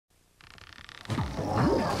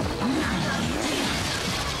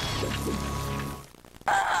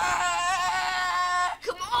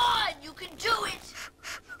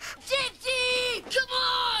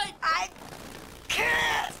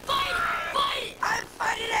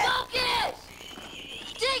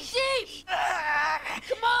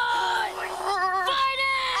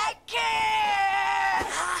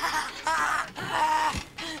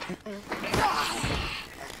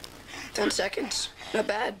21 seconds. Not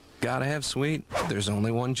bad. Gotta have sweet. There's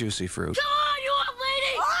only one juicy fruit. Come on, you old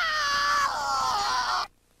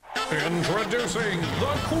lady! Introducing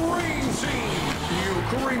the Cream Team. You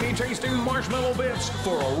creamy tasting marshmallow bits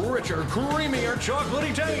for a richer, creamier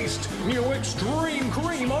chocolatey taste. New extreme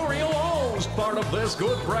cream Oreo O's, part of this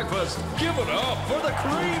good breakfast. Give it up for the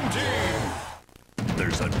Cream Team.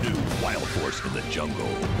 There's a new wild force in the jungle.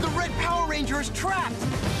 The Red Power Ranger is trapped!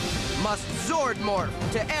 Must Zord morph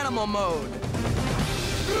to animal mode.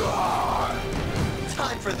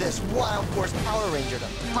 Time for this Wild Force Power Ranger to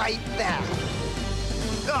fight back.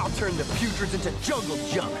 I'll turn the putreds into jungle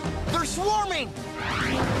junk. They're swarming!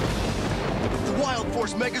 The Wild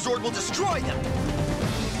Force Megazord will destroy them.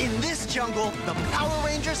 In this jungle, the Power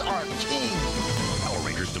Rangers are king. Power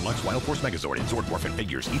Rangers Deluxe Wild Force Megazord and Zord Morphin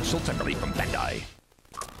figures, each sold separately from Bandai.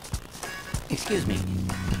 Excuse me,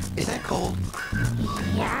 is that cold?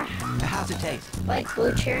 Yeah, How's it taste? like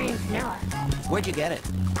blue cherry and vanilla. Where'd you get it?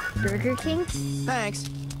 Burger King? Thanks.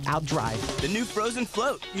 I'll drive. The new frozen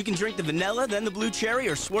float. You can drink the vanilla, then the blue cherry,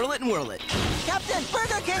 or swirl it and whirl it. Captain,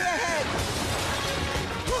 Burger King ahead!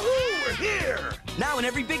 Woohoo! We're here! Now in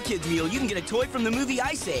every Big Kids meal, you can get a toy from the movie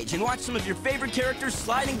Ice Age and watch some of your favorite characters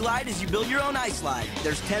slide and glide as you build your own ice slide.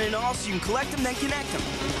 There's 10 in all, so you can collect them, then connect them.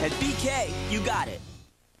 At BK, you got it.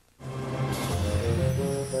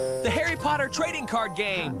 The Harry Potter trading card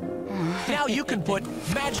game. Now you can put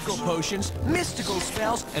magical potions, mystical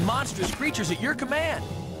spells, and monstrous creatures at your command.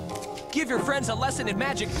 Give your friends a lesson in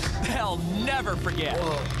magic they'll never forget.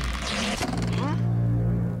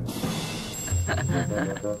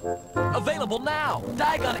 Available now.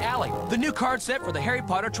 Diagon Alley, the new card set for the Harry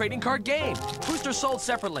Potter trading card game. Boosters sold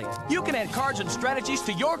separately. You can add cards and strategies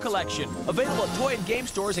to your collection. Available at toy and game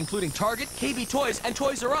stores including Target, KB Toys, and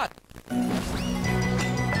Toys R Us.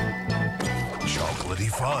 Chocolatey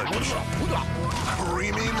fudge.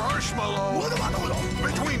 Creamy marshmallow.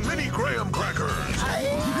 Between mini graham crackers.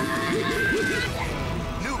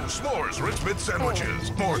 New s'mores Ritz bit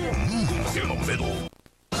sandwiches. More in the middle.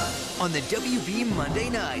 On the WB Monday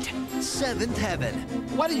night, Seventh Heaven.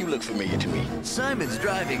 Why do you look familiar to me? Simon's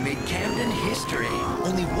driving made Camden history.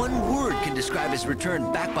 Only one word can describe his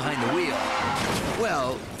return back behind the wheel.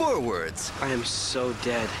 Well, 4 words. I am so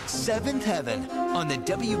dead. Seventh Heaven on the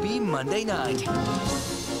WB Monday night.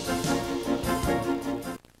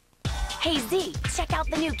 Hey Z, check out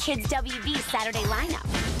the new Kids WB Saturday lineup.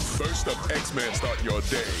 First up, X-Men start your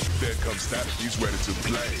day. Then comes Static, he's ready to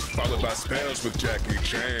play. Followed by Spells with Jackie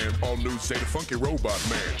Chan. All new Zeta Funky Robot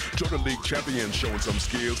Man. Jordan League champion showing some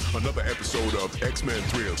skills. Another episode of X-Men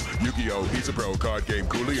Thrills. Yu-Gi-Oh! He's a pro card game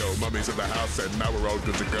coolio. Mummy's in the house and now we're all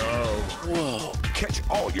good to go. Whoa. Catch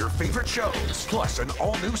all your favorite shows, plus an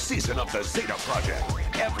all-new season of the Zeta Project.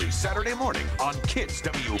 Every Saturday morning on Kids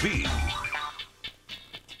WB.